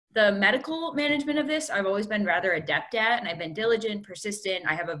The medical management of this, I've always been rather adept at, and I've been diligent, persistent.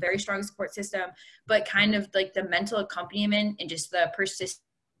 I have a very strong support system, but kind of like the mental accompaniment and just the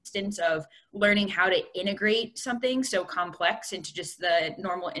persistence of learning how to integrate something so complex into just the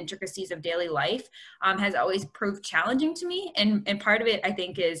normal intricacies of daily life has always proved challenging to me. And part of it, I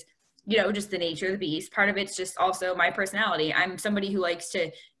think, is, just the nature of the beast. Part of it's just also my personality. I'm somebody who likes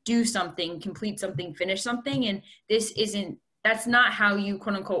to do something, complete something, finish something. And that's not how you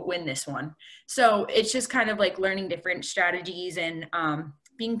quote unquote win this one. So it's just kind of like learning different strategies and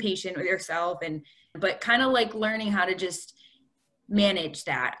being patient with yourself, but kind of like learning how to just manage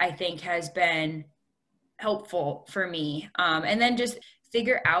that, I think, has been helpful for me. And then just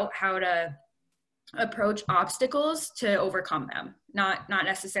figure out how to approach obstacles to overcome them, not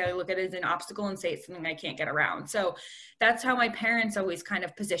necessarily look at it as an obstacle and say it's something I can't get around. So that's how my parents always kind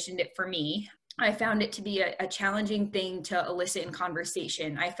of positioned it for me. I found it to be a challenging thing to elicit in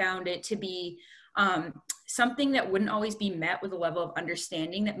conversation. I found it to be something that wouldn't always be met with a level of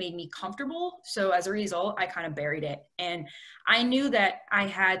understanding that made me comfortable. So as a result, I kind of buried it. And I knew that I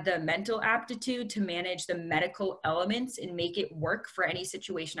had the mental aptitude to manage the medical elements and make it work for any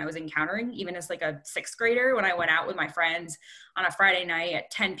situation I was encountering, even as like a sixth grader, when I went out with my friends on a Friday night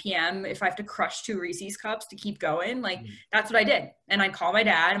at 10 p.m. If I have to crush 2 Reese's cups to keep going, like that's what I did. And I'd call my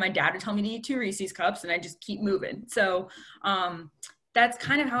dad, and my dad would tell me to eat 2 Reese's cups, and I just keep moving. So, that's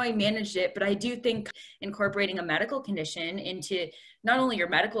kind of how I managed it. But I do think incorporating a medical condition into not only your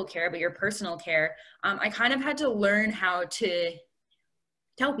medical care, but your personal care, I kind of had to learn how to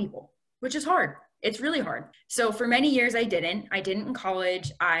tell people, which is hard. It's really hard. So for many years, I didn't in college.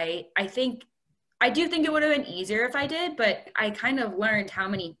 I do think it would have been easier if I did, but I kind of learned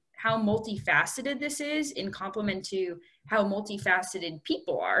how multifaceted this is in complement to how multifaceted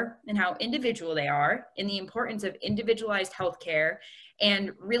people are and how individual they are, and the importance of individualized healthcare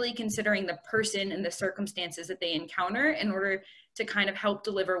and really considering the person and the circumstances that they encounter in order to kind of help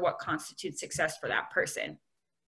deliver what constitutes success for that person.